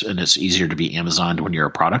service, and it's easier to be Amazoned when you're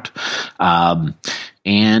a product. I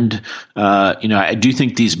do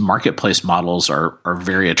think these marketplace models are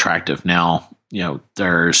very attractive. Now,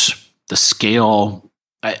 there's the scale.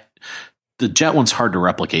 The Jet one's hard to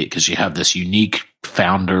replicate because you have this unique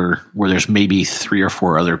founder where there's maybe 3 or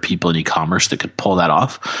 4 other people in e-commerce that could pull that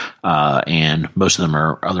off. And most of them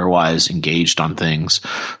are otherwise engaged on things.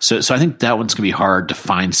 So I think that one's going to be hard to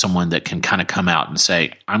find someone that can kind of come out and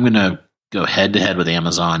say, I'm going to go head to head with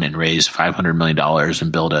Amazon and raise $500 million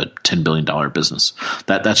and build a $10 billion business.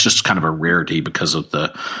 That's just kind of a rarity because of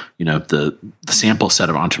the sample set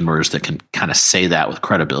of entrepreneurs that can kind of say that with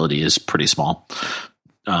credibility is pretty small.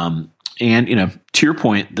 And, to your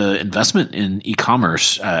point, the investment in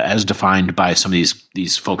e-commerce, as defined by some of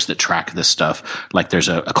these folks that track this stuff, like there's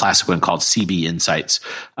a classic one called CB Insights,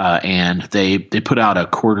 and they put out a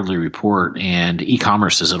quarterly report, and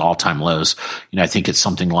e-commerce is at all-time lows. I think it's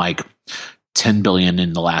something like $10 billion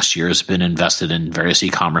in the last year has been invested in various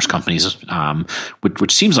e-commerce companies,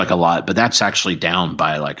 which seems like a lot, but that's actually down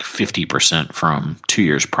by like 50% from 2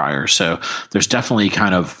 years prior. So there's definitely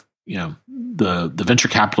kind of, the venture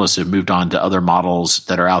capitalists have moved on to other models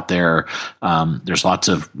that are out there. There's lots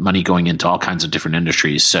of money going into all kinds of different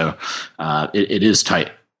industries. So it is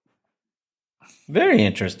tight. Very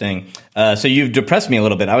interesting. So you've depressed me a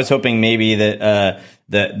little bit. I was hoping maybe that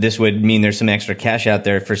this would mean there's some extra cash out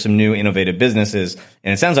there for some new innovative businesses.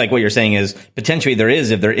 And it sounds like what you're saying is potentially there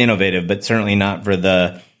is if they're innovative, but certainly not for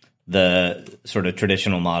the sort of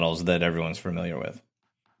traditional models that everyone's familiar with.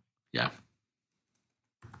 Yeah.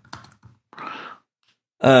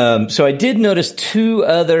 So I did notice 2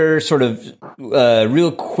 other sort of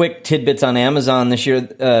real quick tidbits on Amazon this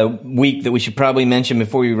week that we should probably mention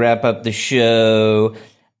before we wrap up the show.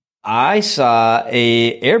 I saw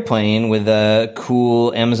a airplane with a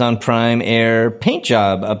cool Amazon Prime Air paint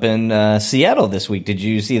job up in Seattle this week. Did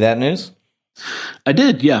you see that news? I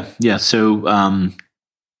did, yeah. So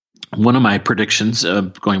one of my predictions,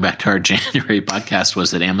 going back to our January podcast,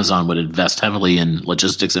 was that Amazon would invest heavily in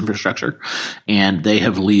logistics infrastructure, and they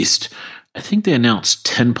have leased, I think they announced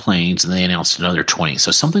 10 planes and they announced another 20.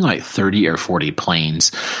 So something like 30 or 40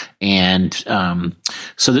 planes. And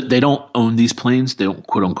so that they don't own these planes, they don't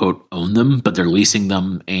quote unquote own them, but they're leasing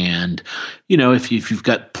them. And, if you've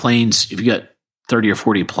got planes, if you got 30 or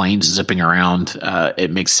 40 planes zipping around,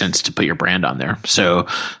 it makes sense to put your brand on there. So,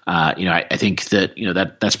 I think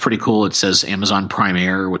that that's pretty cool. It says Amazon Prime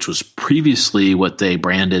Air, which was previously what they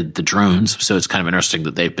branded the drones. So it's kind of interesting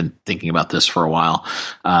that they've been thinking about this for a while.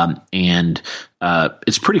 And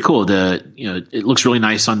it's pretty cool. It looks really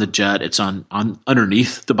nice on the jet. It's on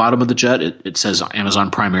underneath the bottom of the jet. It says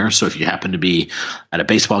Amazon Prime Air. So if you happen to be at a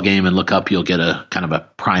baseball game and look up, you'll get a kind of a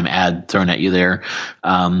Prime ad thrown at you there.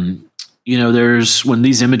 When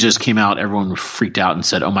these images came out, everyone freaked out and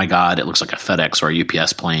said, "Oh my God, it looks like a FedEx or a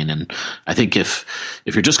UPS plane." And I think if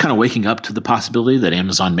you're just kind of waking up to the possibility that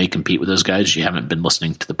Amazon may compete with those guys, you haven't been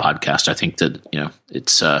listening to the podcast. I think that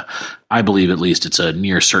it's I believe at least it's a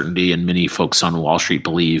near certainty, and many folks on Wall Street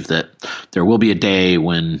believe that there will be a day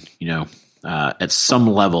when at some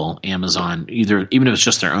level, Amazon, even if it's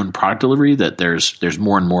just their own product delivery, that there's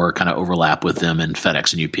more and more kind of overlap with them and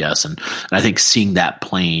FedEx and UPS. And I think seeing that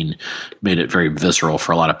plane made it very visceral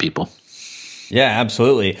for a lot of people. Yeah,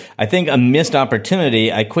 absolutely. I think a missed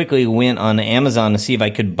opportunity. I quickly went on Amazon to see if I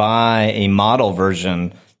could buy a model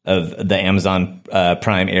version of the Amazon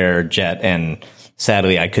Prime Air jet, and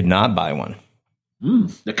sadly, I could not buy one.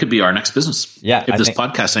 That could be our next business. Yeah, if this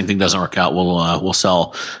podcasting thing doesn't work out, we'll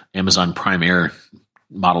sell Amazon Prime Air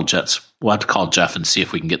model jets. We'll have to call Jeff and see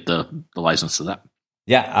if we can get the license to that.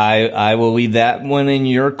 Yeah, I will leave that one in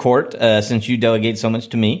your court since you delegate so much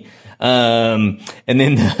to me. And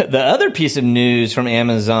then the other piece of news from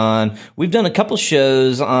Amazon, we've done a couple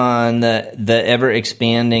shows on the ever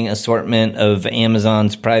expanding assortment of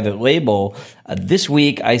Amazon's private label. This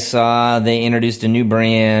week I saw they introduced a new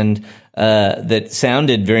brand that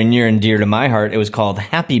sounded very near and dear to my heart. It was called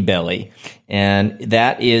Happy Belly, and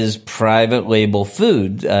that is private label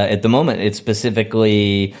food. At the moment, it's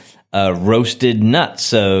specifically roasted nuts.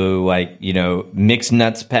 So like, mixed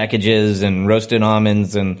nuts packages and roasted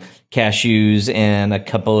almonds and cashews and a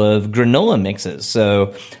couple of granola mixes.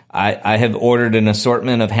 So I have ordered an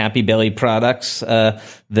assortment of Happy Belly products that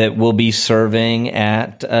we'll be serving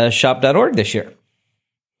at shop.org this year.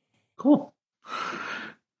 Cool.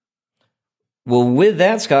 Well, with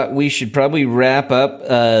that, Scott, we should probably wrap up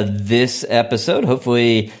this episode.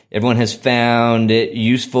 Hopefully, everyone has found it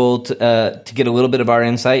useful to get a little bit of our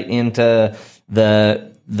insight into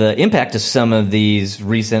the impact of some of these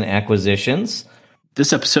recent acquisitions.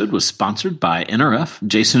 This episode was sponsored by NRF.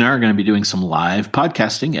 Jason and I are going to be doing some live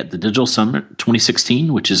podcasting at the Digital Summit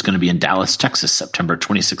 2016, which is going to be in Dallas, Texas, September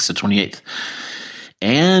 26th to 28th.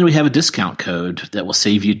 And we have a discount code that will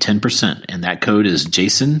save you 10%, and that code is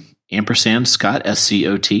Jason Scott,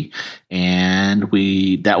 SCOT, and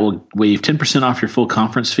that will waive 10% off your full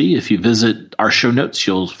conference fee. If you visit our show notes,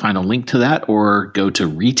 you'll find a link to that, or go to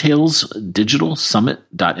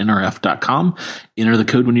retailsdigitalsummit.nrf.com. Enter the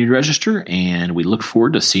code when you register, and we look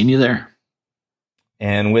forward to seeing you there.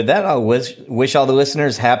 And with that, I'll wish all the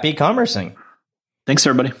listeners happy commercing. Thanks,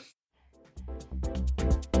 everybody.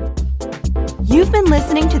 You've been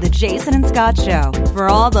listening to The Jason and Scott Show. For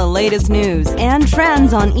all the latest news and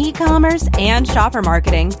trends on e-commerce and shopper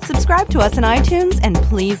marketing, subscribe to us on iTunes and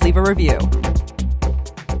please leave a review.